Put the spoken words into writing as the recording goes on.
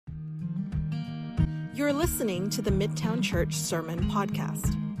You're listening to the Midtown Church Sermon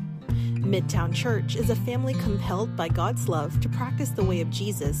Podcast. Midtown Church is a family compelled by God's love to practice the way of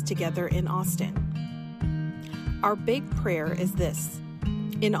Jesus together in Austin. Our big prayer is this: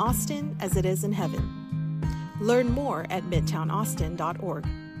 in Austin as it is in heaven. Learn more at midtownaustin.org.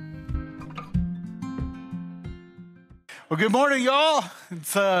 Well, good morning, y'all.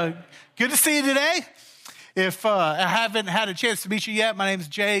 It's good to see you today. If I haven't had a chance to meet you yet, my name is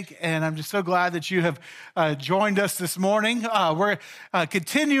Jake, and I'm just so glad that you have joined us this morning. We're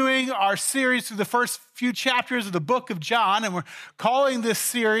continuing our series through the first few chapters of the book of John, and we're calling this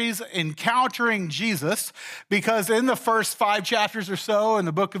series Encountering Jesus, because in the first 5 chapters or so in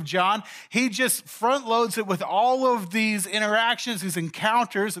the book of John, he just front loads it with all of these interactions, these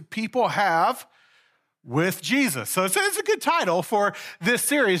encounters that people have with Jesus. So it's a good title for this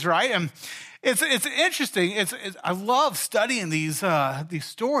series, right? And it's interesting. I love studying these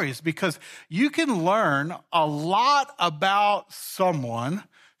stories because you can learn a lot about someone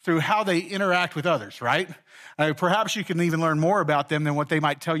through how they interact with others, right? Perhaps you can even learn more about them than what they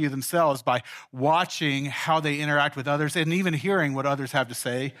might tell you themselves by watching how they interact with others and even hearing what others have to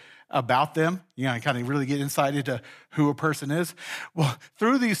say about them. You know, kind of really get insight into who a person is. Well,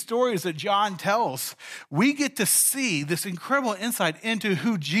 through these stories that John tells, we get to see this incredible insight into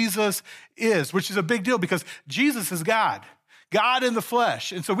who Jesus is, which is a big deal because Jesus is God in the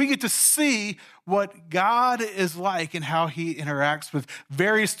flesh. And so we get to see what God is like and how he interacts with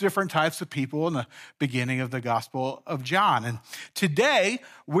various different types of people in the beginning of the Gospel of John. And today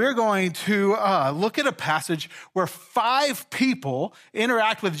we're going to look at a passage where 5 people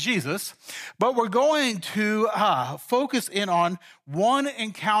interact with Jesus, but we're going to focus in on one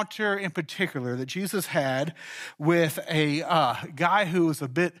encounter in particular that Jesus had with a guy who was a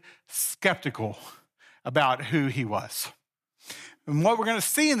bit skeptical about who he was. And what we're going to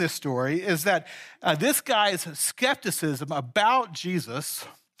see in this story is that this guy's skepticism about Jesus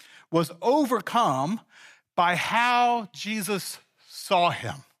was overcome by how Jesus saw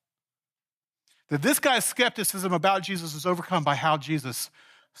him. That this guy's skepticism about Jesus was overcome by how Jesus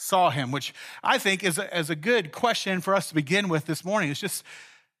saw him, which I think is a good question for us to begin with this morning. It's just,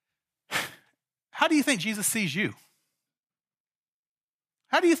 how do you think Jesus sees you?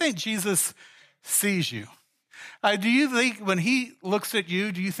 How do you think Jesus sees you? Do you think when he looks at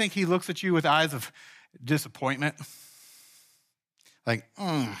you, do you think he looks at you with eyes of disappointment? Like,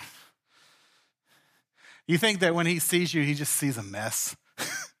 You think that when he sees you, he just sees a mess?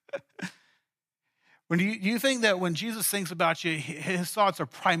 Do you think that when Jesus thinks about you, his thoughts are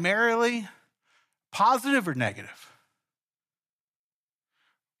primarily positive or negative?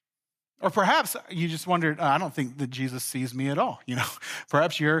 Or perhaps you just wondered, I don't think that Jesus sees me at all. You know,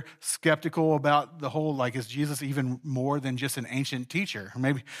 perhaps you're skeptical about the whole, like, is Jesus even more than just an ancient teacher?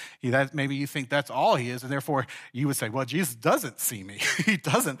 Maybe you think that's all he is, and therefore you would say, well, Jesus doesn't see me. He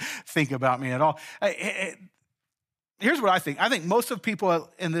doesn't think about me at all. Here's what I think. I think most of people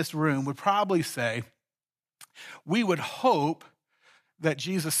in this room would probably say, we would hope that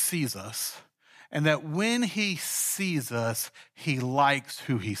Jesus sees us, and that when he sees us, he likes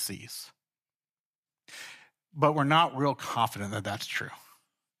who he sees. But we're not real confident that that's true.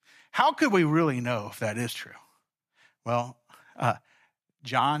 How could we really know if that is true? Well,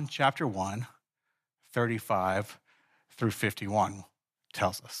 John chapter 1, 35 through 51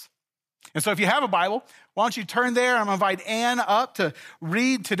 tells us. And so if you have a Bible, why don't you turn there? I'm going to invite Ann up to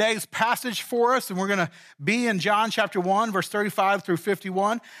read today's passage for us. And we're going to be in John chapter 1, verse 35 through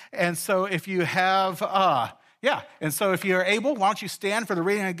 51. And so if you have, if you're able, why don't you stand for the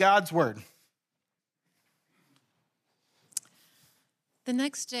reading of God's word? The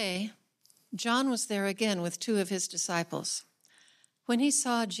next day, John was there again with 2 of his disciples. When he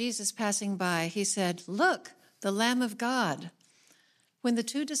saw Jesus passing by, he said, "Look, the Lamb of God." When the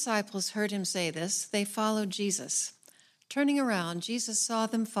 2 disciples heard him say this, they followed Jesus. Turning around, Jesus saw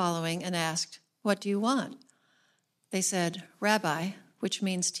them following and asked, "What do you want?" They said, "Rabbi," which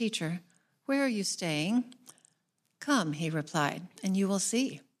means teacher, "where are you staying?" "Come," he replied, "and you will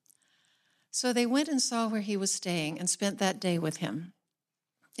see." So they went and saw where he was staying and spent that day with him.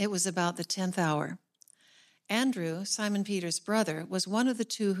 It was about the 10th hour. Andrew, Simon Peter's brother, was one of the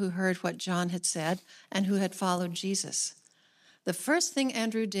 2 who heard what John had said and who had followed Jesus. The first thing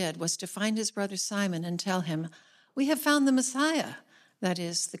Andrew did was to find his brother Simon and tell him, "We have found the Messiah," that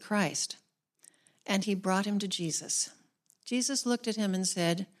is, the Christ. And he brought him to Jesus. Jesus looked at him and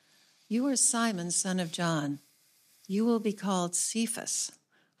said, "You are Simon, son of John. You will be called Cephas,"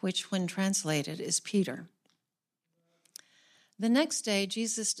 which when translated is Peter. The next day,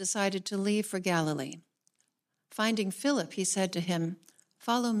 Jesus decided to leave for Galilee. Finding Philip, he said to him,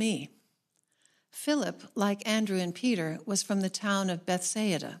 "Follow me." Philip, like Andrew and Peter, was from the town of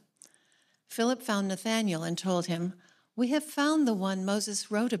Bethsaida. Philip found Nathanael and told him, "We have found the one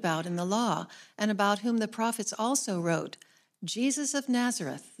Moses wrote about in the law, and about whom the prophets also wrote, Jesus of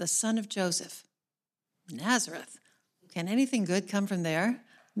Nazareth, the son of Joseph." "Nazareth? Can anything good come from there?"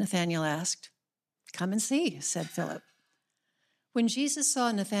 Nathanael asked. "Come and see," said Philip. When Jesus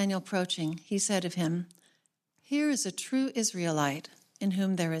saw Nathanael approaching, he said of him, "Here is a true Israelite, in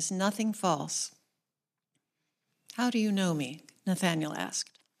whom there is nothing false." "How do you know me?" Nathanael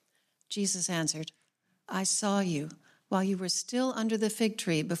asked. Jesus answered, "I saw you while you were still under the fig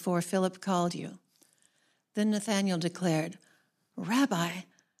tree before Philip called you." Then Nathanael declared, "Rabbi,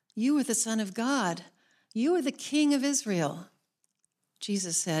 you are the Son of God. You are the King of Israel."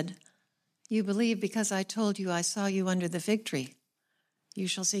 Jesus said, "You believe because I told you I saw you under the fig tree. You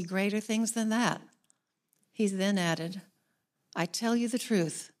shall see greater things than that." He then added, "I tell you the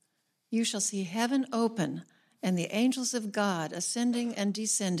truth. You shall see heaven open and the angels of God ascending and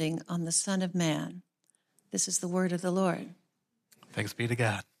descending on the Son of Man." This is the word of the Lord. Thanks be to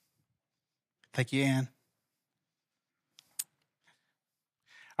God. Thank you, Ann.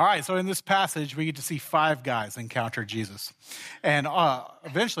 All right, so in this passage, we get to see 5 guys encounter Jesus. And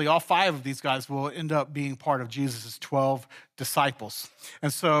eventually, all 5 of these guys will end up being part of Jesus' 12 disciples.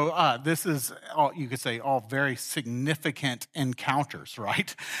 And so this is, you could say, all very significant encounters,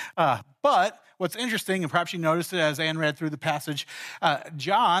 right? But what's interesting, and perhaps you noticed it as Ann read through the passage,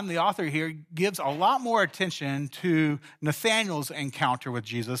 John, the author here, gives a lot more attention to Nathanael's encounter with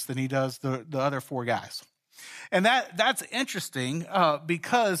Jesus than he does the other 4 guys. And that's interesting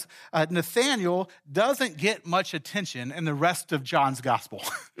because Nathanael doesn't get much attention in the rest of John's gospel.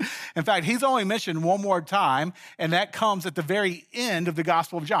 In fact, he's only mentioned one more time, and that comes at the very end of the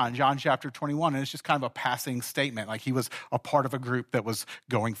Gospel of John, John chapter 21, and it's just kind of a passing statement, like he was a part of a group that was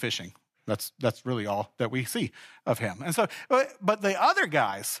going fishing. That's really all that we see of him. And so, but the other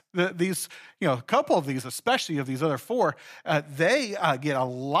guys, these, a couple of these, especially of these other 4, they get a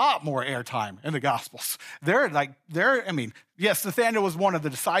lot more airtime in the Gospels. Yes, Nathanael was one of the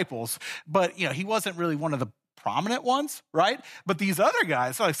disciples, but he wasn't really one of the prominent ones, right? But these other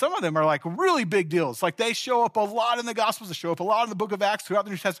guys, like some of them are like really big deals. Like they show up a lot in the Gospels, they show up a lot in the book of Acts, throughout the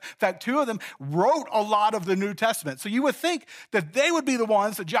New Testament. In fact, 2 of them wrote a lot of the New Testament. So you would think that they would be the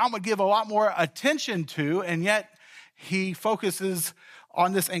ones that John would give a lot more attention to, and yet he focuses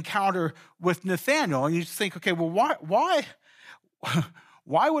on this encounter with Nathanael. And you just think, okay, well,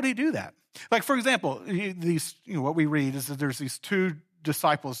 why would he do that? Like, for example, these, what we read is that there's these 2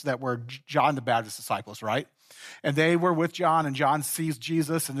 disciples that were John the Baptist's disciples, right? And they were with John, and John sees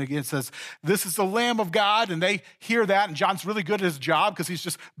Jesus, and again says, "This is the Lamb of God," and they hear that, and John's really good at his job because he's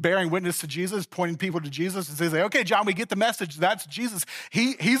just bearing witness to Jesus, pointing people to Jesus, and says, "Okay, John, we get the message. That's Jesus.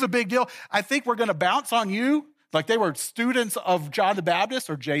 He's a big deal. I think we're going to bounce on you." Like they were students of John the Baptist,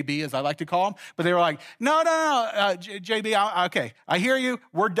 or JB as I like to call him, but they were like, no, JB, okay, I hear you,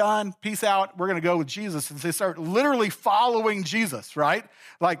 we're done, peace out, we're gonna go with Jesus. And they start literally following Jesus, right?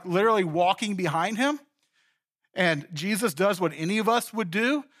 Like literally walking behind him. And Jesus does what any of us would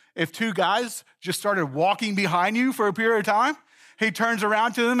do if 2 guys just started walking behind you for a period of time. He turns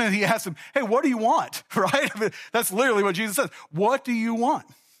around to them and he asks them, "Hey, what do you want?" Right? I mean, that's literally what Jesus says. What do you want?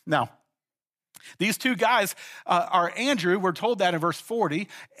 Now, these 2 guys are Andrew, we're told that in verse 40,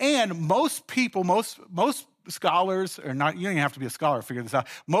 and most people, most scholars, or not, you don't even have to be a scholar to figure this out.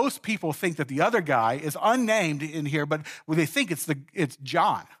 Most people think that the other guy is unnamed in here, but they think it's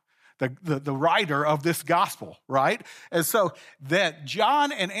John, the writer of this gospel, right? And so that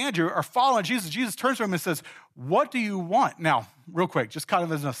John and Andrew are following Jesus. Jesus turns to him and says, "What do you want?" Now, real quick, just kind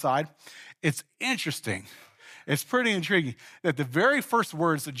of as an aside, it's interesting. It's pretty intriguing that the very first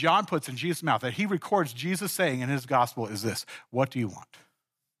words that John puts in Jesus' mouth, that he records Jesus saying in his gospel, is this: "What do you want?"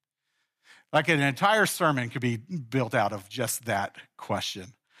 Like an entire sermon could be built out of just that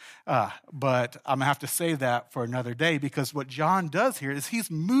question. But I'm going to have to save that for another day, because what John does here is he's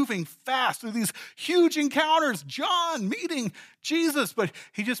moving fast through these huge encounters. John meeting Jesus, but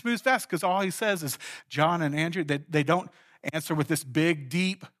he just moves fast because all he says is John and Andrew, they don't answer with this big,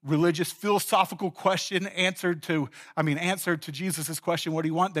 deep, religious, philosophical question, answer to Jesus' question, "What do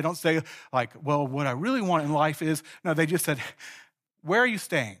you want?" They don't say like, "Well, what I really want in life is," no, they just said, "Where are you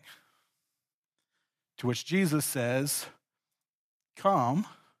staying?" To which Jesus says, "Come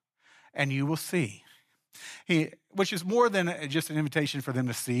and you will see." Which is more than just an invitation for them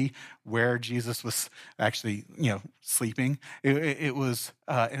to see where Jesus was actually, sleeping. It was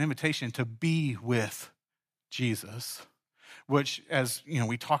an invitation to be with Jesus, which, as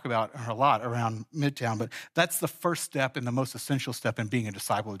we talk about a lot around Midtown, but that's the first step and the most essential step in being a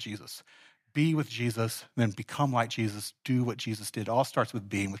disciple of Jesus. be with Jesus, then become like Jesus, do what Jesus did. It all starts with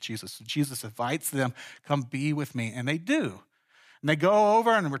being with Jesus. So Jesus invites them, come be with me, and they do. And they go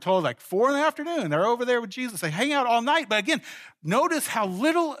over, and we're told like 4 in the afternoon, they're over there with Jesus. They hang out all night. But again, notice how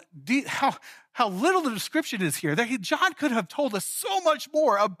little the description is here. John could have told us so much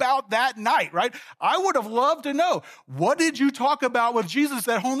more about that night, right? I would have loved to know, what did you talk about with Jesus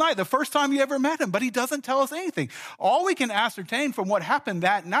that whole night, the first time you ever met him? But he doesn't tell us anything. All we can ascertain from what happened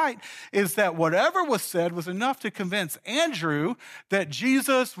that night is that whatever was said was enough to convince Andrew that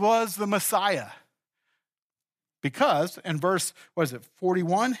Jesus was the Messiah. Because in verse,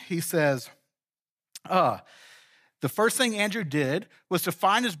 41, he says, the first thing Andrew did was to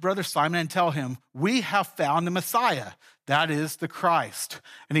find his brother Simon and tell him, we have found the Messiah, that is the Christ.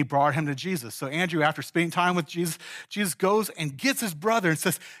 And he brought him to Jesus. So Andrew, after spending time with Jesus, Jesus goes and gets his brother and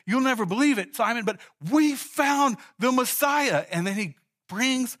says, you'll never believe it, Simon, but we found the Messiah. And then he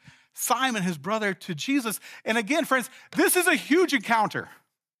brings Simon, his brother, to Jesus. And again, friends, this is a huge encounter.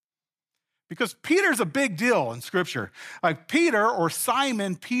 Because Peter's a big deal in Scripture. Like Peter, or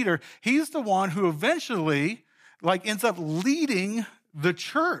Simon Peter, he's the one who eventually ends up leading the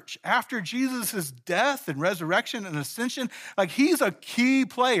church after Jesus' death and resurrection and ascension. He's a key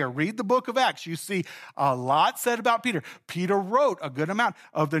player. Read the book of Acts. You see a lot said about Peter. Peter wrote a good amount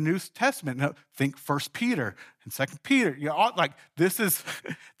of the New Testament. Now, think 1 Peter and 2 Peter.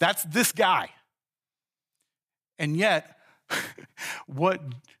 That's this guy. And yet, what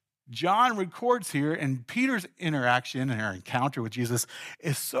John records here in Peter's interaction and our encounter with Jesus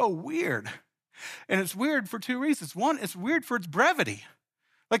is so weird. And it's weird for 2 reasons. One, it's weird for its brevity.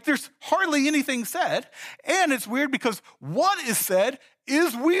 There's hardly anything said. And it's weird because what is said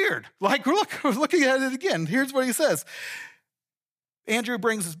is weird. We're looking at it again. Here's what he says. Andrew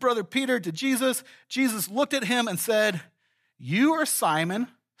brings his brother Peter to Jesus. Jesus looked at him and said, you are Simon,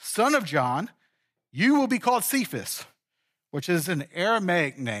 son of John. You will be called Cephas, which is an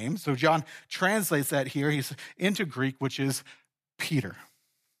Aramaic name. So John translates that here. He's into Greek, which is Peter.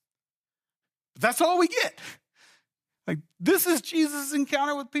 But that's all we get. This is Jesus'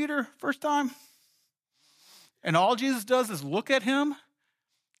 encounter with Peter, first time. And all Jesus does is look at him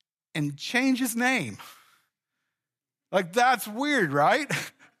and change his name. That's weird, right?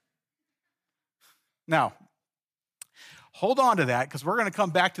 Now, hold on to that, because we're going to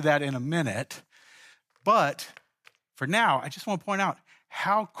come back to that in a minute. But for now, I just want to point out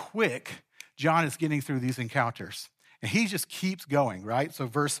how quick John is getting through these encounters. And he just keeps going, right? So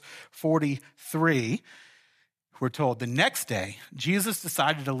verse 43, we're told, the next day, Jesus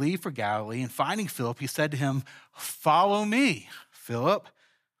decided to leave for Galilee, and finding Philip, he said to him, follow me. Philip,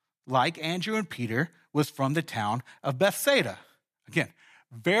 like Andrew and Peter, was from the town of Bethsaida. Again,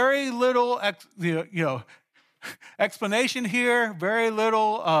 very little explanation here, very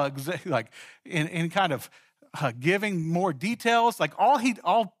little in kind of giving more details.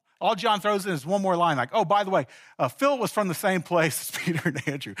 All John throws in is one more line, oh, by the way, Phil was from the same place as Peter and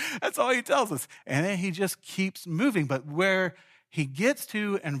Andrew. That's all he tells us. And then he just keeps moving. But where he gets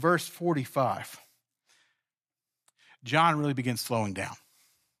to in verse 45, John really begins slowing down.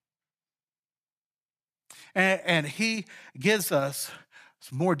 And he gives us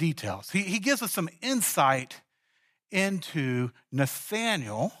some more details. He gives us some insight into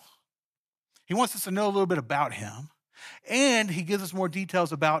Nathanael. He wants us to know a little bit about him. And he gives us more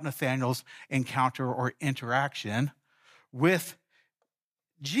details about Nathanael's encounter or interaction with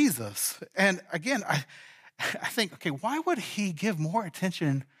Jesus. And again, I think, okay, why would he give more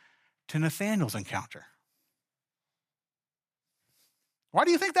attention to Nathanael's encounter? Why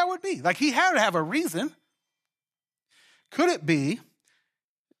do you think that would be? He had to have a reason. Could it be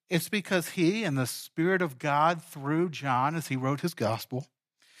it's because he and the Spirit of God through John, as he wrote his gospel,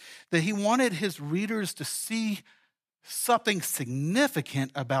 that he wanted his readers to see something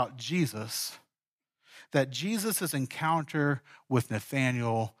significant about Jesus that Jesus' encounter with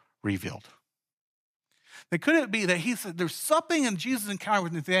Nathanael revealed? Could it be that he said there's something in Jesus' encounter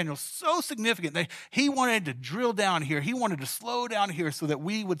with Nathanael so significant that he wanted to drill down here, he wanted to slow down here so that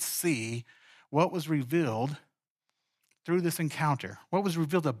we would see what was revealed through this encounter, what was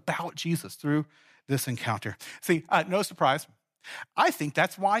revealed about Jesus through this encounter? See, no surprise. I think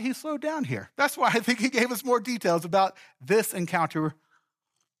that's why he slowed down here. That's why I think he gave us more details about this encounter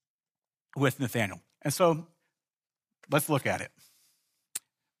with Nathanael. And so let's look at it.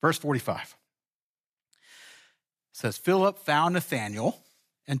 Verse 45 says, Philip found Nathanael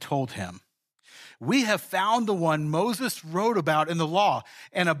and told him, we have found the one Moses wrote about in the law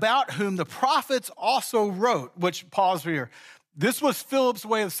and about whom the prophets also wrote, which, pause here. This was Philip's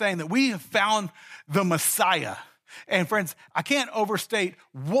way of saying that we have found the Messiah. And friends, I can't overstate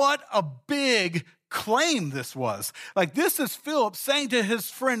what a big claim this was. Like, this is Philip saying to his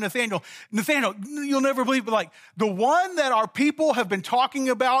friend Nathanael, you'll never believe, but like the one that our people have been talking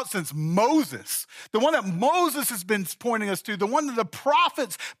about since Moses, the one that Moses has been pointing us to, the one that the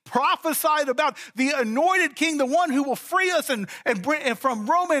prophets prophesied about, the anointed king, the one who will free us and from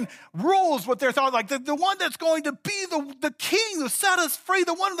Roman rules, what they're thought like, the one that's going to be the king to set us free,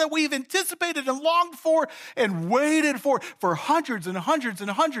 the one that we've anticipated and longed for and waited for hundreds and hundreds and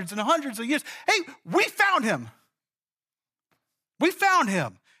hundreds and hundreds of years. Hey, we found him. We found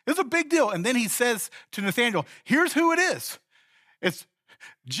him. It's a big deal. And then he says to Nathanael, here's who it is. It's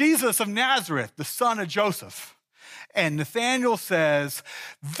Jesus of Nazareth, the son of Joseph. And Nathanael says,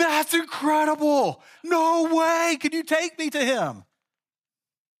 that's incredible. No way. Can you take me to him?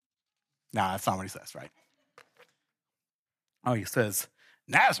 No, that's not what he says, right? Oh, he says,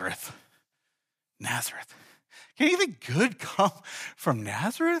 Nazareth. Nazareth. Can anything good come from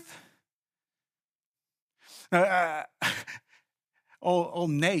Nazareth? Old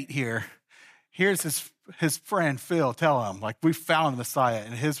Nate here, here's his friend Phil tell him, like, we found the Messiah,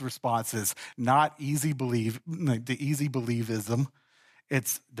 and his response is not the easy believism,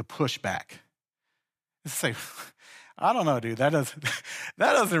 it's the pushback. It's say, I don't know, dude, that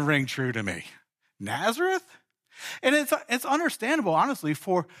doesn't ring true to me. Nazareth? And it's understandable, honestly,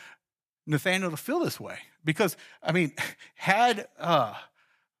 for Nathanael to feel this way, because, I mean, had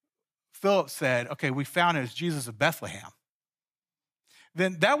Philip said, okay, we found it as Jesus of Bethlehem,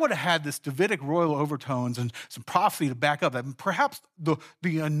 then that would have had this Davidic royal overtones and some prophecy to back up that perhaps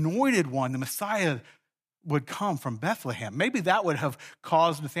the anointed one, the Messiah, would come from Bethlehem. Maybe that would have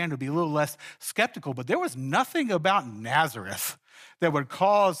caused Nathanael to be a little less skeptical, but there was nothing about Nazareth that would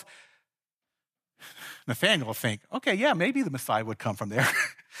cause Nathanael to think, okay, yeah, maybe the Messiah would come from there.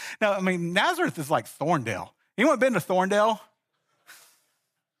 Now, I mean, Nazareth is like Thorndale. Anyone been to Thorndale?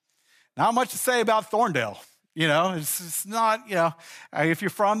 Not much to say about Thorndale. You know, it's not, you know, if you're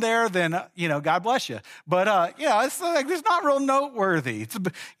from there, then, you know, God bless you. But, it's like, it's not real noteworthy.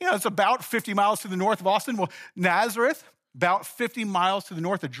 It's about 50 miles to the north of Austin. Well, Nazareth, about 50 miles to the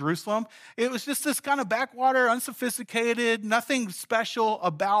north of Jerusalem. It was just this kind of backwater, unsophisticated, nothing special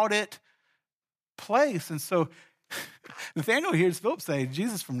about it place. And so Nathanael hears Philip say,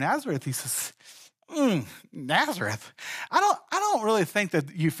 Jesus from Nazareth. He says, Nazareth. I don't really think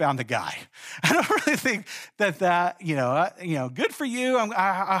that you found the guy. I don't really think that good for you.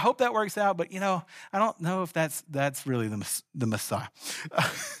 I hope that works out, but I don't know if that's really the Messiah.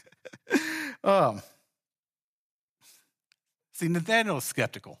 See, Nathanael is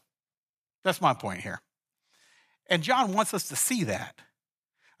skeptical. That's my point here, and John wants us to see that.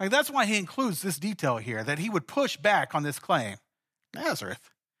 Like, that's why he includes this detail here, that he would push back on this claim, Nazareth.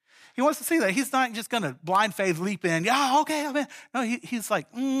 He wants to see that. He's not just going to blind faith leap in. Yeah, okay. I mean, no, he's like,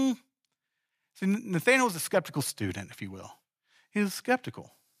 See, Nathanael was a skeptical student, if you will. He was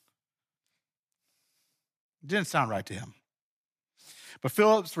skeptical. It didn't sound right to him. But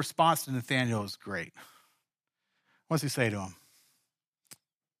Philip's response to Nathanael is great. What does he say to him?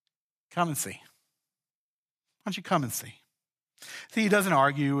 Come and see. Why don't you come and see? See, he doesn't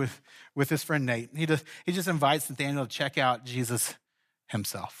argue with his friend Nate. He just invites Nathanael to check out Jesus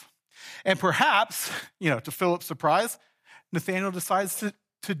himself. And perhaps, to Philip's surprise, Nathanael decides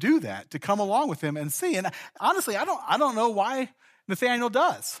to do that, to come along with him and see. And honestly, I don't know why Nathanael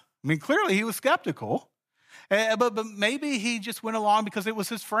does. I mean, clearly he was skeptical, but maybe he just went along because it was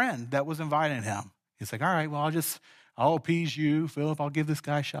his friend that was inviting him. He's like, all right, well, I'll appease you, Philip. I'll give this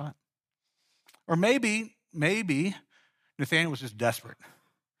guy a shot. Or maybe Nathanael was just desperate.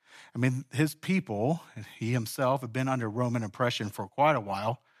 I mean, his people, and he himself, have been under Roman oppression for quite a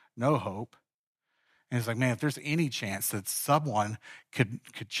while. No hope. And it's like, man, if there's any chance that someone could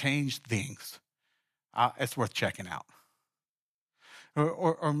change things, it's worth checking out.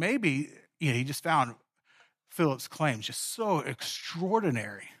 Or maybe he just found Philip's claims just so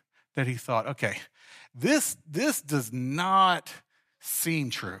extraordinary that he thought, okay, this does not seem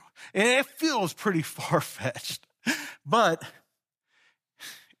true. And it feels pretty far-fetched. But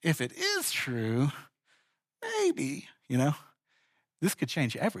if it is true, maybe, this could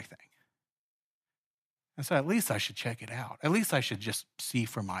change everything. And so at least I should check it out. At least I should just see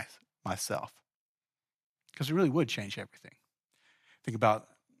for myself. Because it really would change everything. Think about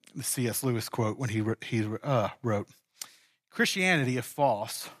the C.S. Lewis quote when he wrote, Christianity, if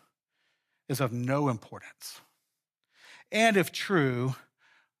false, is of no importance. And if true,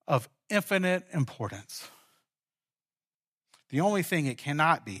 of infinite importance. The only thing it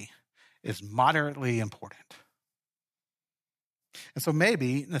cannot be is moderately important. And so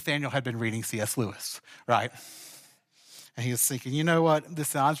maybe Nathanael had been reading C.S. Lewis, right? And he was thinking, you know what? This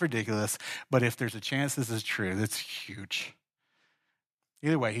sounds ridiculous, but if there's a chance this is true, that's huge.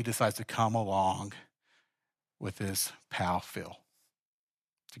 Either way, he decides to come along with his pal Phil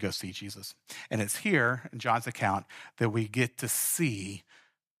to go see Jesus. And it's here in John's account that we get to see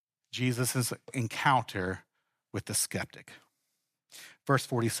Jesus' encounter with the skeptic. Verse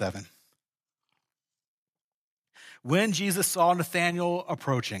 47. When Jesus saw Nathanael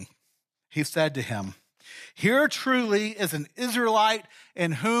approaching, he said to him, "Here truly is an Israelite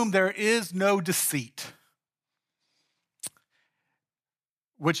in whom there is no deceit."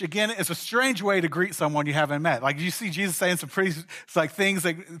 Which again is a strange way to greet someone you haven't met. Like you see Jesus saying some pretty things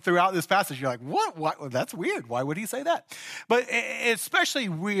throughout this passage. You're like, what? Well, that's weird. Why would he say that? But it's especially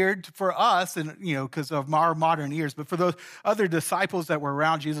weird for us, and because of our modern ears. But for those other disciples that were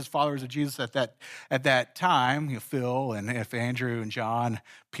around Jesus, followers of Jesus at that time, Phil and if Andrew and John,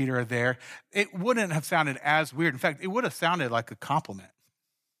 Peter are there, it wouldn't have sounded as weird. In fact, it would have sounded like a compliment.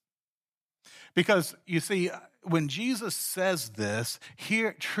 Because you see, when Jesus says this,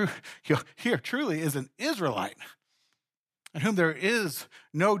 here truly is an Israelite in whom there is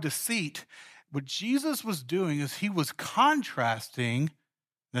no deceit. What Jesus was doing is he was contrasting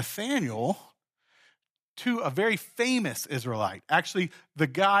Nathanael to a very famous Israelite. Actually, the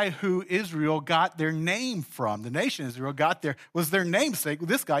guy who Israel got their name from, the nation Israel was their namesake.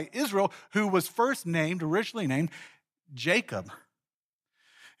 This guy, Israel, who was originally named Jacob.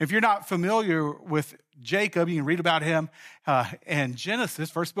 If you're not familiar with Jacob, you can read about him in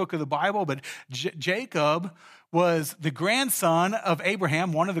Genesis, first book of the Bible. But Jacob was the grandson of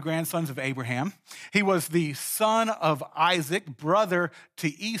Abraham, one of the grandsons of Abraham. He was the son of Isaac, brother to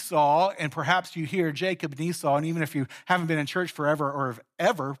Esau. And perhaps you hear Jacob and Esau, and even if you haven't been in church forever or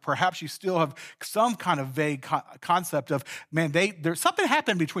ever, perhaps you still have some kind of vague concept of, man, there's something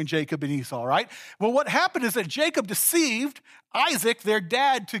happened between Jacob and Esau, right? Well, what happened is that Jacob deceived Isaac, their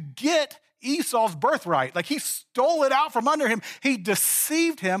dad, to get Esau's birthright. Like he stole it out from under him. He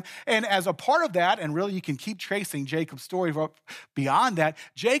deceived him. And as a part of that, and really you can keep tracing Jacob's story beyond that,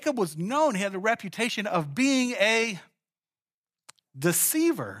 Jacob was known, he had a reputation of being a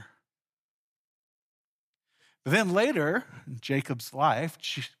deceiver. But then later in Jacob's life,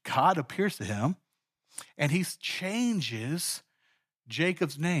 God appears to him and he changes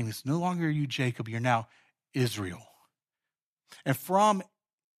Jacob's name. It's no longer you, Jacob, you're now Israel. And from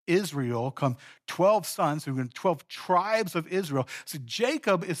Israel come 12 sons, who are 12 tribes of Israel. So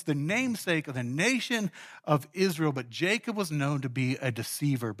Jacob is the namesake of the nation of Israel, but Jacob was known to be a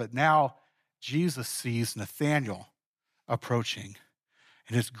deceiver. But now Jesus sees Nathanael approaching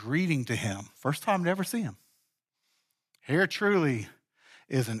and is greeting to him. First time to ever see him. Here truly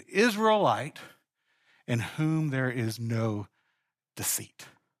is an Israelite in whom there is no deceit.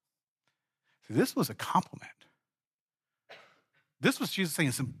 So this was a compliment. This was Jesus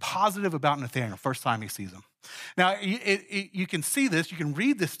saying something positive about Nathanael, first time he sees him. Now, you can see this, you can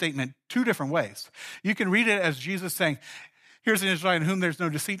read this statement two different ways. You can read it as Jesus saying, here's an Israelite in whom there's no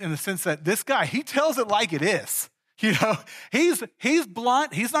deceit, in the sense that this guy, he tells it like it is. He's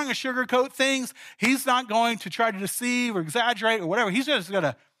blunt, he's not going to sugarcoat things, he's not going to try to deceive or exaggerate or whatever. He's just going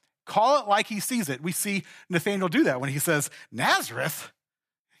to call it like he sees it. We see Nathanael do that when he says, Nazareth?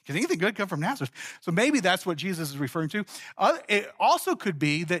 Can anything good come from Nazareth? So maybe that's what Jesus is referring to. It also could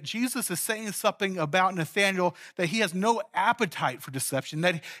be that Jesus is saying something about Nathanael, that he has no appetite for deception,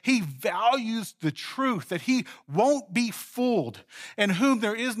 that he values the truth, that he won't be fooled, in whom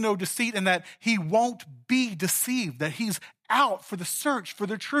there is no deceit, and that he won't be deceived, that he's out for the search for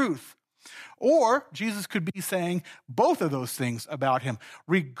the truth. Or Jesus could be saying both of those things about him.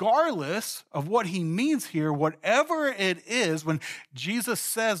 Regardless of what he means here, whatever it is, when Jesus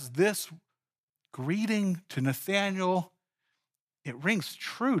says this greeting to Nathanael, it rings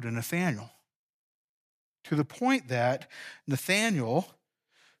true to Nathanael. To the point that Nathanael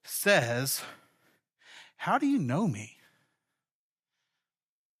says, "How do you know me?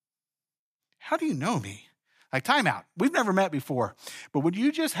 How do you know me?" Like, time out. We've never met before. But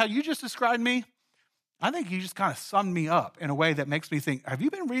how you just described me, I think you just kind of summed me up in a way that makes me think, have you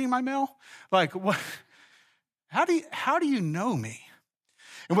been reading my mail? Like, what? How do you know me?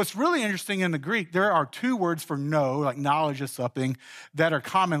 And what's really interesting in the Greek, there are two words for know, like knowledge of something, that are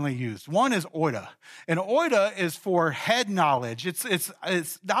commonly used. One is oida. And oida is for head knowledge.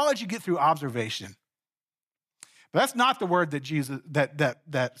 It's knowledge you get through observation. But that's not the word that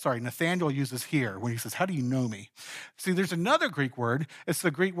Nathanael uses here when he says, "How do you know me?" See, there's another Greek word. It's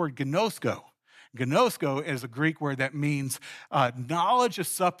the Greek word gnosko. Gnosko is a Greek word that means knowledge of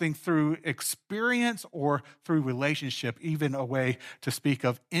something through experience or through relationship, even a way to speak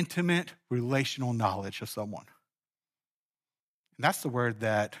of intimate relational knowledge of someone. And that's the word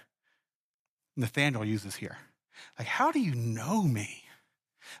that Nathanael uses here. Like, how do you know me?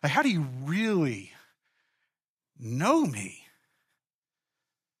 Like, how do you really know me?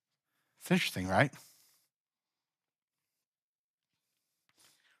 It's interesting, right?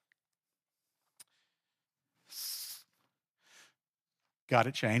 Got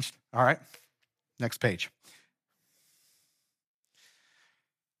it changed. All right. Next page.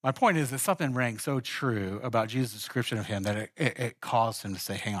 My point is that something rang so true about Jesus' description of him that it caused him to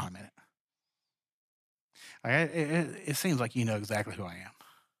say, hang on a minute. It seems like you know exactly who I am.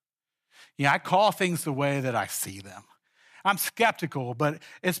 I call things the way that I see them. I'm skeptical, but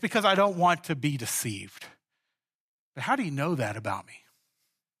it's because I don't want to be deceived. But how do you know that about me?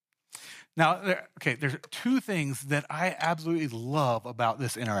 Now, there's two things that I absolutely love about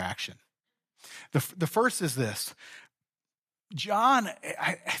this interaction. The first is this. John,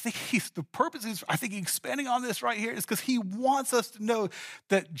 I think the purpose is, I think he's expanding on this right here is because he wants us to know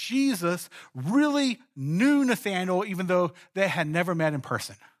that Jesus really knew Nathanael, even though they had never met in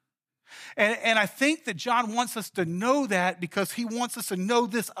person. And I think that John wants us to know that because he wants us to know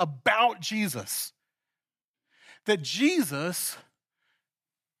this about Jesus. That Jesus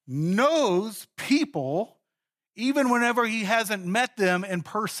knows people even whenever he hasn't met them in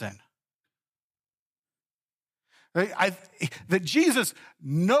person. That Jesus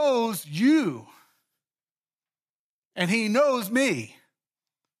knows you and he knows me.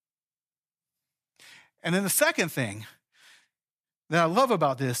 And then the second thing that I love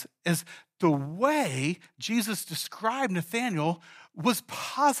about this is the way Jesus described Nathanael was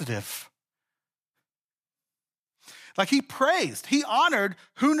positive. Like he praised, he honored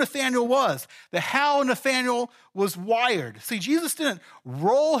who Nathanael was, how Nathanael was wired. See, Jesus didn't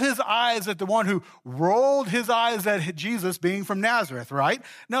roll his eyes at the one who rolled his eyes at Jesus being from Nazareth, right?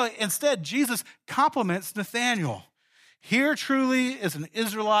 No, instead, Jesus compliments Nathanael. Here truly is an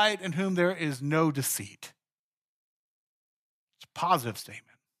Israelite in whom there is no deceit. It's a positive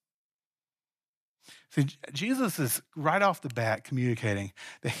statement. See, Jesus is right off the bat communicating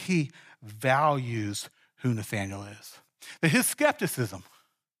that he values who Nathanael is. That his skepticism,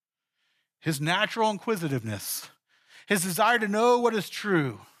 his natural inquisitiveness, his desire to know what is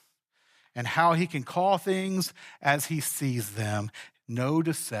true, and how he can call things as he sees them, no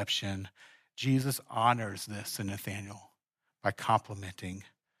deception. Jesus honors this in Nathanael by complimenting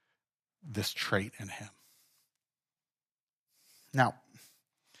this trait in him. Now,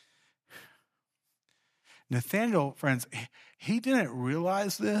 Nathanael, friends, he didn't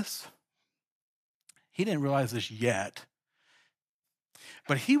realize this. He didn't realize this yet,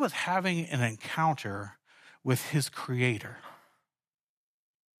 but he was having an encounter with his Creator.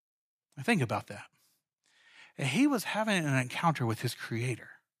 Think about that. He was having an encounter with his Creator.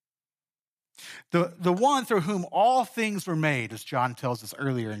 The one through whom all things were made, as John tells us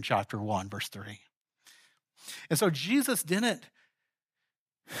earlier in chapter 1, verse 3. And so Jesus didn't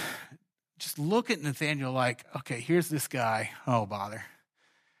just look at Nathanael like, okay, here's this guy. Oh, bother.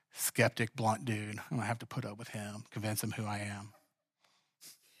 Skeptic, blunt dude. I'm going to have to put up with him, convince him who I am.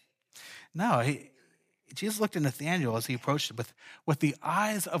 No, Jesus looked at Nathanael as he approached it with the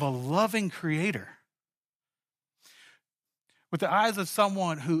eyes of a loving Creator. With the eyes of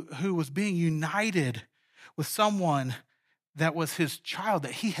someone who was being united with someone that was his child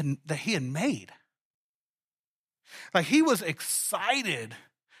that he had made. Like he was excited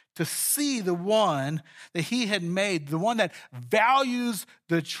to see the one that he had made, the one that values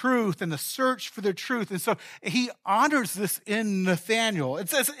the truth and the search for the truth. And so he honors this in Nathanael.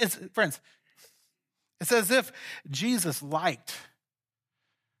 Friends, it's as if Jesus liked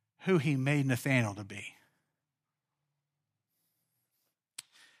who he made Nathanael to be.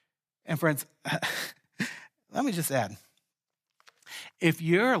 And friends, let me just add, if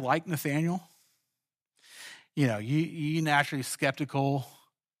you're like Nathanael, you naturally skeptical,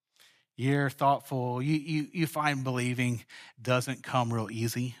 you're thoughtful, you find believing doesn't come real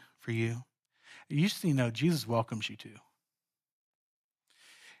easy for you. You just need to know Jesus welcomes you too.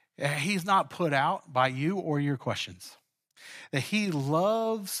 He's not put out by you or your questions. That he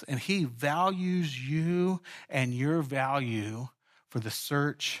loves and he values you and your value for the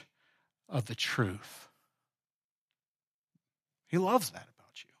search of the truth. He loves that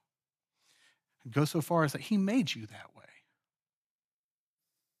about you. It goes so far as that he made you that way.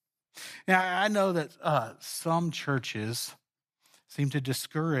 Now, I know that some churches seem to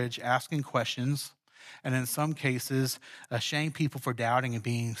discourage asking questions and in some cases shame people for doubting and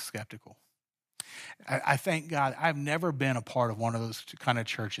being skeptical. I thank God I've never been a part of one of those kind of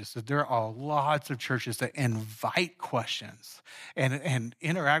churches. That there are lots of churches that invite questions and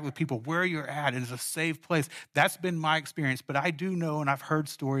interact with people where you're at. It is a safe place. That's been my experience. But I do know, and I've heard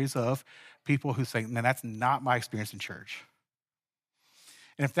stories of people who say, "Man, that's not my experience in church."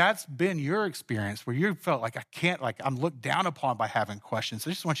 And if that's been your experience where you felt like I'm looked down upon by having questions,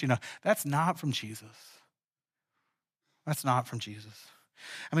 I just want you to know that's not from Jesus. That's not from Jesus.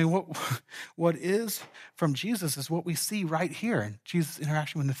 I mean, what is from Jesus is what we see right here in Jesus'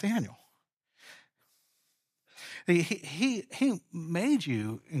 interaction with Nathanael. He made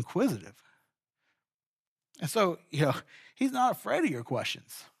you inquisitive. And so, he's not afraid of your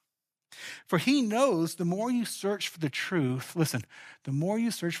questions. For he knows the more you search for the truth, listen, the more you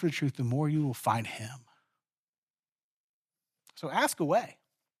search for the truth, the more you will find him. So ask away.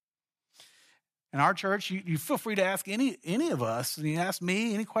 In our church, you feel free to ask any of us, and you ask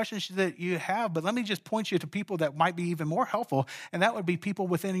me any questions that you have, but let me just point you to people that might be even more helpful, and that would be people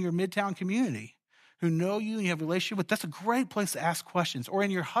within your Midtown community who know you and you have a relationship with. That's a great place to ask questions. Or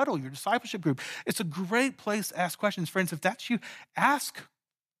in your huddle, your discipleship group, it's a great place to ask questions. Friends, if that's you, ask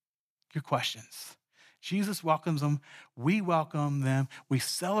your questions. Jesus welcomes them. We welcome them. We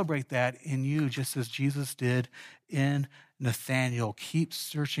celebrate that in you just as Jesus did in Nathanael. Keep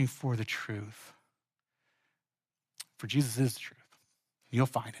searching for the truth. For Jesus is the truth. You'll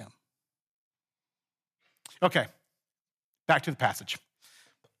find him. Okay, back to the passage.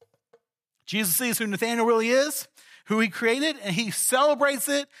 Jesus sees who Nathanael really is, who he created, and he celebrates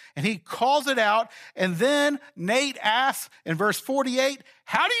it, and he calls it out. And then Nate asks in verse 48,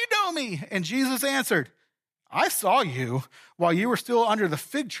 "How do you know me?" And Jesus answered, "I saw you while you were still under the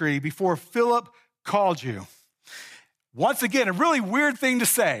fig tree before Philip called you." Once again, a really weird thing to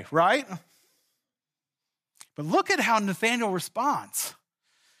say, right? But look at how Nathanael responds.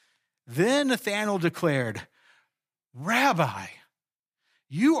 Then Nathanael declared, "Rabbi,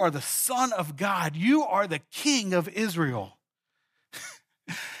 you are the Son of God. You are the King of Israel."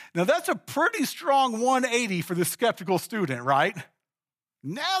 Now that's a pretty strong 180 for the skeptical student, right?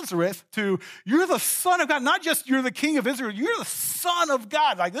 Nazareth to, you're the Son of God. Not just you're the King of Israel, you're the Son of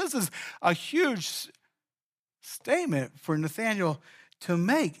God. Like, this is a huge statement for Nathanael to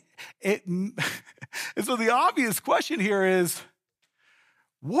make. And so the obvious question here is,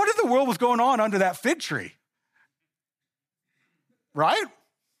 what in the world was going on under that fig tree? Right?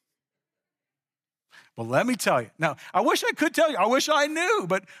 Well, let me tell you. Now, I wish I could tell you. I wish I knew,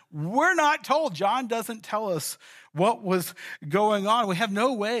 but we're not told. John doesn't tell us what was going on. We have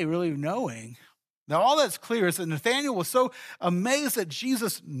no way really of knowing. Now, all that's clear is that Nathanael was so amazed that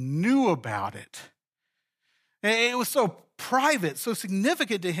Jesus knew about it. It was so private, so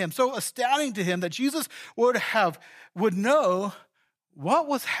significant to him, so astounding to him that Jesus would know what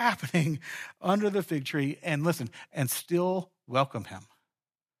was happening under the fig tree and listen, and still welcome him,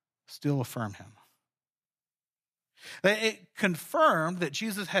 still affirm him. It confirmed that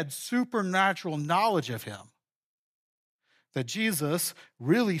Jesus had supernatural knowledge of him, that Jesus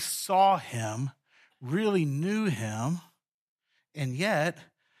really saw him, really knew him, and yet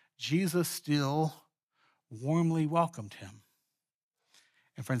Jesus still warmly welcomed him.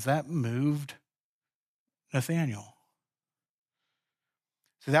 And friends, that moved Nathanael.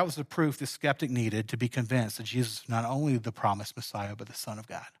 So that was the proof the skeptic needed to be convinced that Jesus was not only the promised Messiah, but the Son of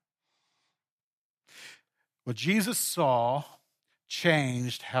God. What Jesus saw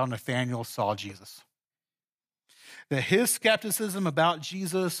changed how Nathanael saw Jesus. That his skepticism about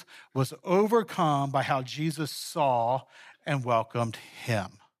Jesus was overcome by how Jesus saw and welcomed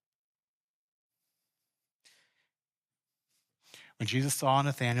him. When Jesus saw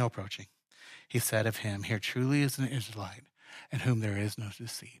Nathanael approaching, he said of him, "Here truly is an Israelite in whom there is no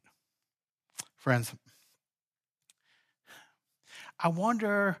deceit." Friends, I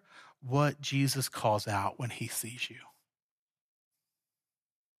wonder what Jesus calls out when he sees you.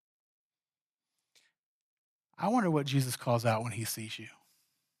 I wonder what Jesus calls out when he sees you.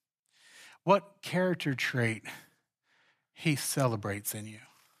 What character trait he celebrates in you.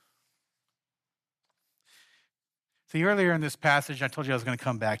 See, earlier in this passage, I told you I was going to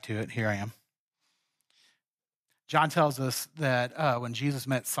come back to it. Here I am. John tells us that when Jesus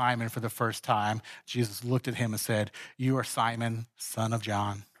met Simon for the first time, Jesus looked at him and said, "You are Simon, son of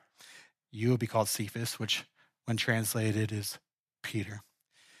John. You will be called Cephas," which when translated is Peter.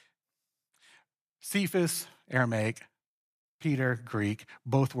 Cephas, Aramaic, Peter, Greek,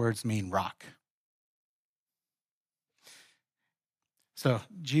 both words mean rock. So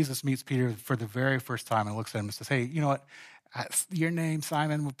Jesus meets Peter for the very first time and looks at him and says, "Hey, you know what? Your name,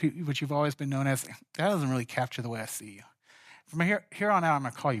 Simon, which you've always been known as, that doesn't really capture the way I see you. From here on out, I'm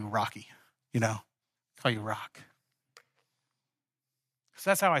going to call you Rocky, call you rock. Because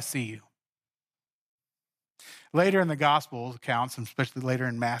that's how I see you. Later in the gospel accounts, and especially later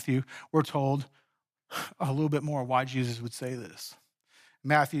in Matthew, we're told a little bit more why Jesus would say this.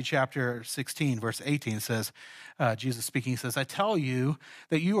 Matthew chapter 16, verse 18 says, Jesus speaking says, I tell you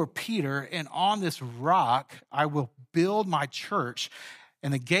that you are Peter, and on this rock I will build my church,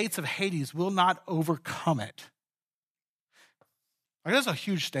 and the gates of Hades will not overcome it. Like, that's a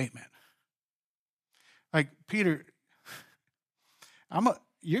huge statement. Like, Peter,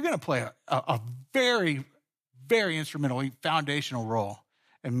 you're going to play a very, very instrumental, foundational role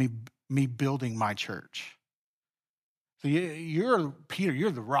in me building my church. So you're Peter,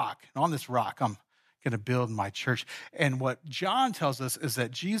 you're the rock. And on this rock, I'm going to build my church. And what John tells us is that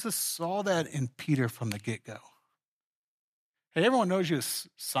Jesus saw that in Peter from the get-go. Hey, everyone knows you as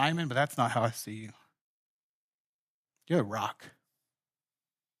Simon, but that's not how I see you. You're a rock.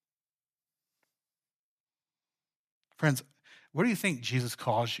 Friends, what do you think Jesus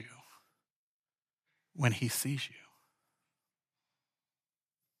calls you when he sees you?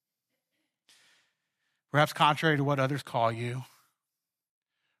 Perhaps contrary to what others call you,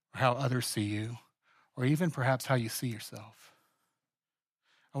 or how others see you, or even perhaps how you see yourself.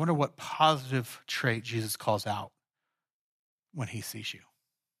 I wonder what positive trait Jesus calls out when he sees you.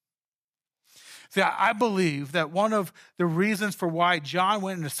 See, I believe that one of the reasons for why John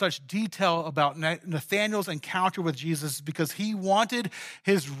went into such detail about Nathanael's encounter with Jesus is because he wanted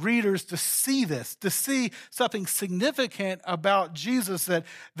his readers to see this, to see something significant about Jesus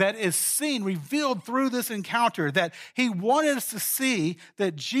that is seen, revealed through this encounter, that he wanted us to see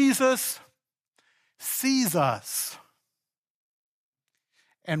that Jesus sees us.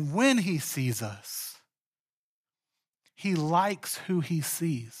 And when he sees us, he likes who he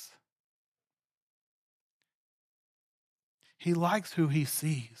sees. He likes who he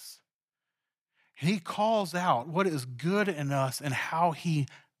sees. And he calls out what is good in us and how he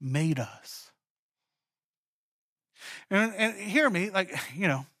made us. And hear me,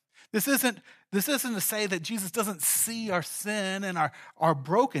 this isn't to say that Jesus doesn't see our sin and our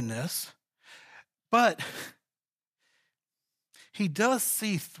brokenness, but he does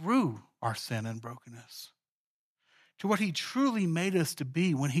see through our sin and brokenness to what he truly made us to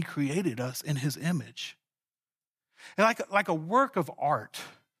be when he created us in his image. And like a work of art,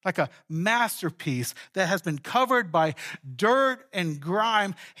 like a masterpiece that has been covered by dirt and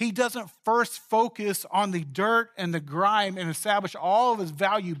grime, he doesn't first focus on the dirt and the grime and establish all of his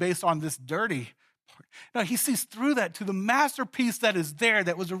value based on this dirty part. No, he sees through that to the masterpiece that is there,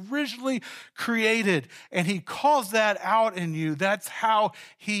 that was originally created, and he calls that out in you. That's how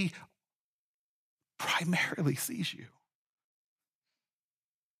he primarily sees you.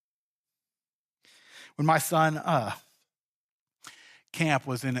 When my son, Camp,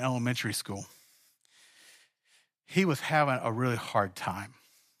 was in elementary school, he was having a really hard time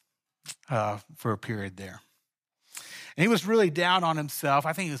for a period there. And he was really down on himself.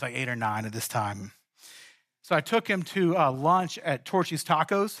 I think he was like 8 or 9 at this time. So I took him to lunch at Torchy's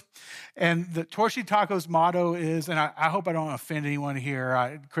Tacos. And the Torchy Tacos motto is, and I hope I don't offend anyone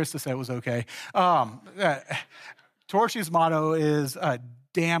here. Krista said it was okay. Torchy's motto is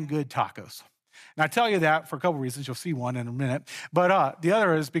damn good tacos. And I tell you that for a couple reasons. You'll see one in a minute. But the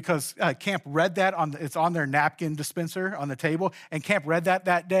other is because Camp read that. It's on their napkin dispenser on the table. And Camp read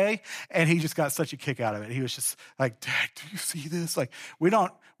that day, and he just got such a kick out of it. He was just like, Dad, do you see this? Like, we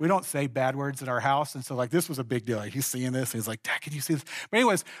don't say bad words at our house. And so, like, this was a big deal. Like, he's seeing this. And he's like, Dad, can you see this? But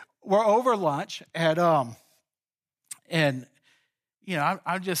anyways, we're over lunch at, and, you know,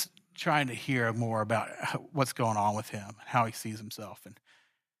 I'm just trying to hear more about what's going on with him, how he sees himself. And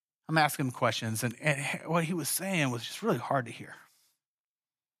I'm asking him questions, and what he was saying was just really hard to hear.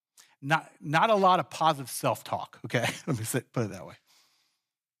 Not a lot of positive self-talk, okay? Let me put it that way.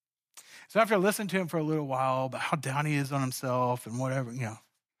 So after listening to him for a little while about how down he is on himself and whatever, you know,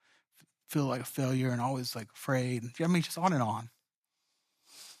 feel like a failure and always like afraid, I mean, just on and on.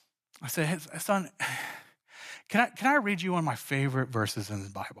 I said, hey, son, can I read you one of my favorite verses in the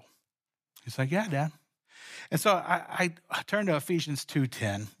Bible? He's like, yeah, Dad. And so I turned to Ephesians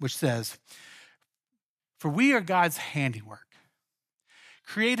 2:10, which says, for we are God's handiwork,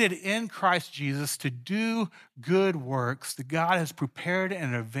 created in Christ Jesus to do good works that God has prepared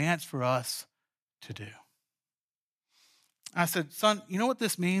in advance for us to do. I said, son, you know what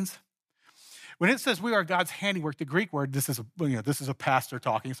this means? When it says we are God's handiwork, the Greek word, this is a pastor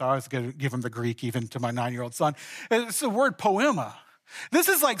talking, so I was going to give him the Greek even to my 9-year-old son. It's the word poema. This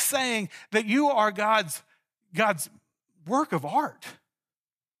is like saying that you are God's work of art.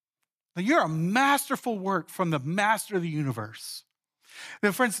 That you're a masterful work from the master of the universe.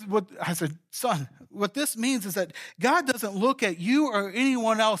 Then friends, I said, son, what this means is that God doesn't look at you or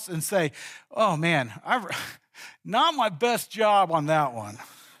anyone else and say, oh man, not my best job on that one.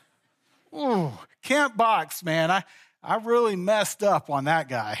 Ooh, Camp Box, man, I really messed up on that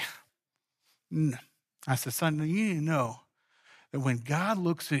guy. I said, son, you need to know that when God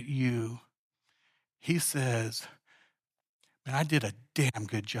looks at you, he says, man, I did a damn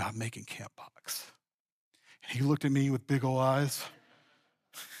good job making Camp Box. And he looked at me with big old eyes.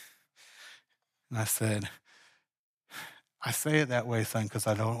 And I said, I say it that way, son, because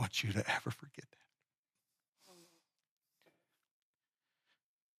I don't want you to ever forget that.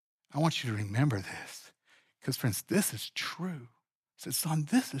 I want you to remember this. Because, friends, this is true. I said, son,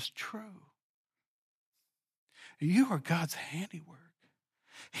 this is true. You are God's handiwork.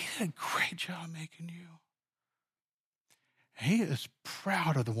 He did a great job making you. He is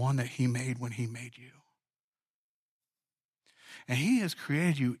proud of the one that he made when he made you. And he has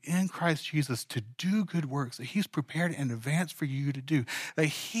created you in Christ Jesus to do good works that he's prepared in advance for you to do. That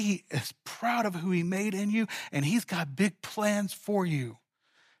he is proud of who he made in you, and he's got big plans for you.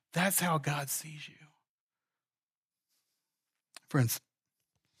 That's how God sees you. Friends,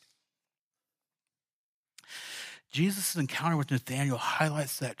 Jesus' encounter with Nathanael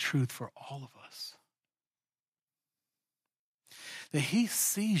highlights that truth for all of us. That he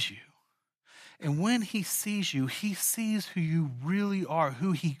sees you. And when he sees you, he sees who you really are,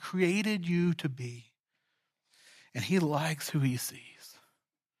 who he created you to be. And he likes who he sees.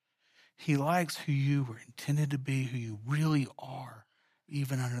 He likes who you were intended to be, who you really are,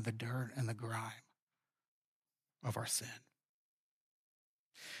 even under the dirt and the grime of our sin.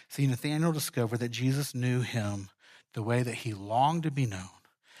 See, Nathanael discovered that Jesus knew him the way that he longed to be known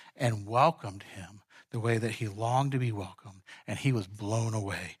and welcomed him the way that he longed to be welcomed, and he was blown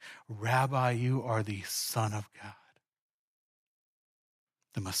away. Rabbi, you are the Son of God,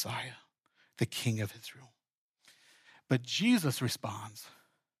 the Messiah, the King of Israel. But Jesus responds,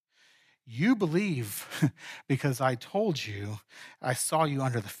 you believe because I told you I saw you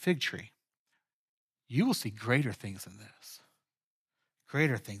under the fig tree. You will see greater things than this.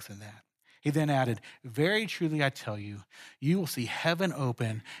 Greater things than that. He then added, very truly I tell you, you will see heaven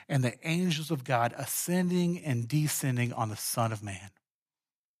open and the angels of God ascending and descending on the Son of Man.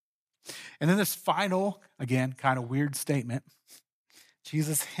 And then this final, again, kind of weird statement,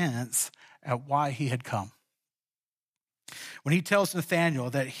 Jesus hints at why he had come. When he tells Nathanael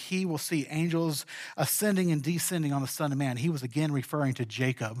that he will see angels ascending and descending on the Son of Man, he was again referring to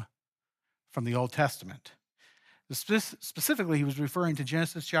Jacob from the Old Testament. Specifically, he was referring to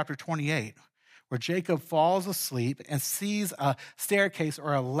Genesis chapter 28, where Jacob falls asleep and sees a staircase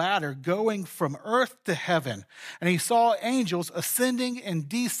or a ladder going from earth to heaven. And he saw angels ascending and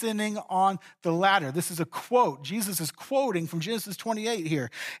descending on the ladder. This is a quote. Jesus is quoting from Genesis 28 here.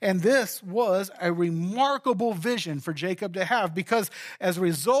 And this was a remarkable vision for Jacob to have, because as a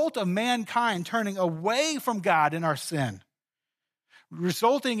result of mankind turning away from God in our sin,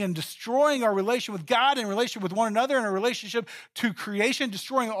 resulting in destroying our relation with God and relation with one another and our relationship to creation,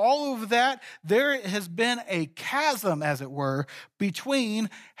 destroying all of that, there has been a chasm, as it were, between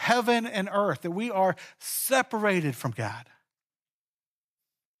heaven and earth, that we are separated from God.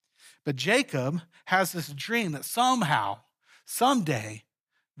 But Jacob has this dream that somehow, someday,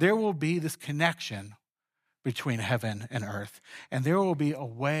 there will be this connection between heaven and earth, and there will be a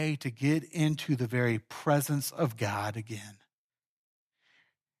way to get into the very presence of God again.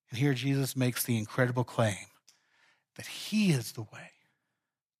 And here Jesus makes the incredible claim that he is the way,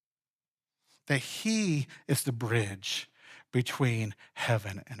 that he is the bridge between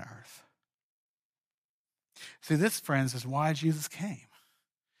heaven and earth. See, this, friends, is why Jesus came.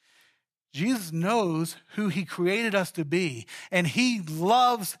 Jesus knows who he created us to be, and he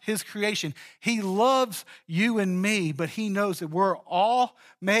loves his creation. He loves you and me, but he knows that we're all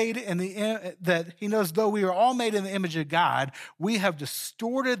made he knows though we are all made in the image of God, we have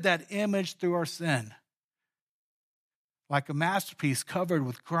distorted that image through our sin. Like a masterpiece covered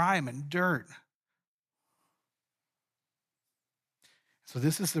with grime and dirt. So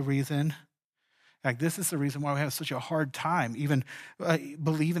this is the reason why we have such a hard time even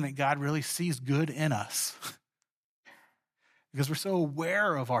believing that God really sees good in us. Because we're so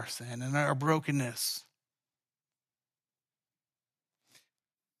aware of our sin and our brokenness.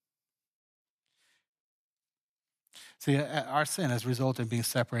 See, our sin has resulted in being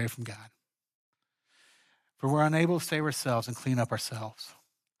separated from God. For we're unable to save ourselves and clean up ourselves.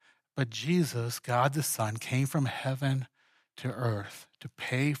 But Jesus, God the Son, came from heaven to earth to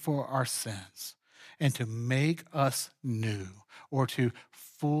pay for our sins and to make us new, or to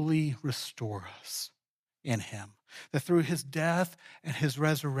fully restore us in him. that through his death and his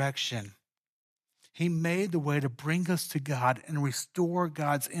resurrection, he made the way to bring us to God and restore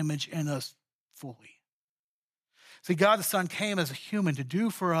God's image in us fully. See, God the Son came as a human to do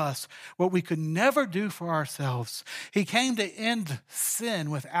for us what we could never do for ourselves. He came to end sin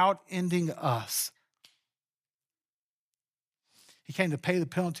without ending us. He came to pay the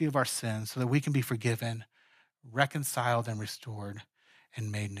penalty of our sins so that we can be forgiven, reconciled, and restored,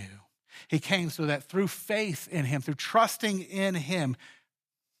 and made new. He came so that through faith in him, through trusting in him,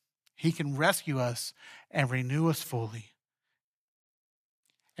 he can rescue us and renew us fully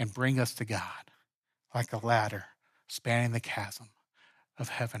and bring us to God like a ladder spanning the chasm of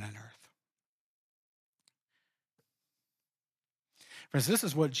heaven and earth. Friends, this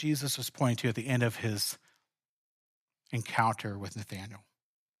is what Jesus was pointing to at the end of his encounter with Nathanael.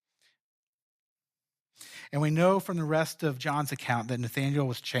 And we know from the rest of John's account that Nathanael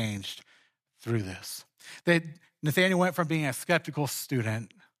was changed through this. That Nathanael went from being a skeptical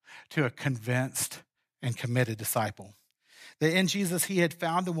student to a convinced and committed disciple. That in Jesus, he had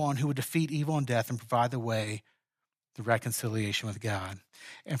found the one who would defeat evil and death and provide the way, the reconciliation with God.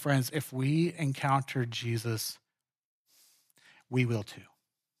 And friends, if we encounter Jesus, we will too.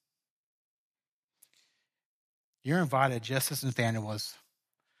 You're invited, just as Nathanael was,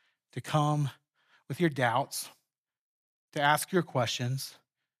 to come with your doubts, to ask your questions,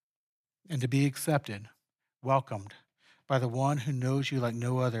 and to be accepted, welcomed by the one who knows you like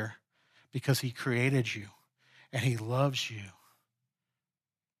no other because he created you and he loves you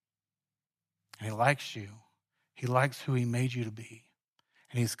and he likes you. He likes who he made you to be,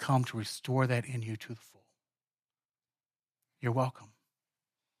 and he's come to restore that in you to the full. You're welcome.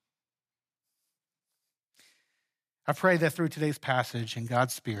 I pray that through today's passage and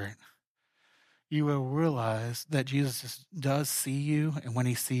God's Spirit, you will realize that Jesus does see you, and when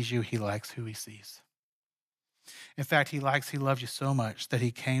he sees you, he likes who he sees. In fact, he loves you so much that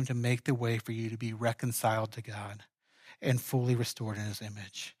he came to make the way for you to be reconciled to God and fully restored in his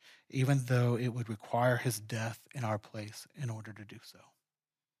image, even though it would require his death in our place in order to do so.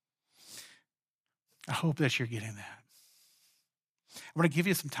 I hope that you're getting that. I want to give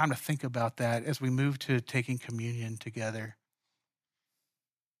you some time to think about that as we move to taking communion together.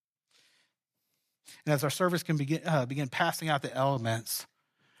 And as our service can begin passing out the elements,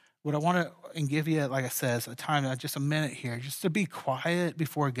 what I want to give you, like I said, is a time, just a minute here, just to be quiet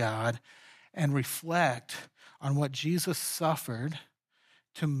before God and reflect on what Jesus suffered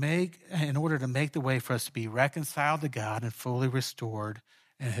in order to make the way for us to be reconciled to God and fully restored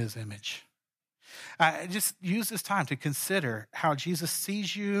in his image. Just use this time to consider how Jesus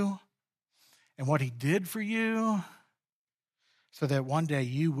sees you and what he did for you so that one day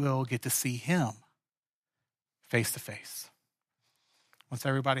you will get to see him face to face. Once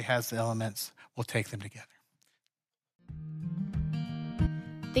everybody has the elements, we'll take them together.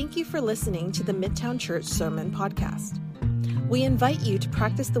 Thank you for listening to the Midtown Church Sermon Podcast. We invite you to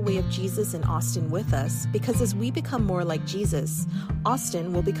practice the way of Jesus in Austin with us, because as we become more like Jesus,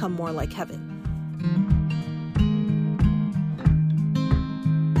 Austin will become more like heaven.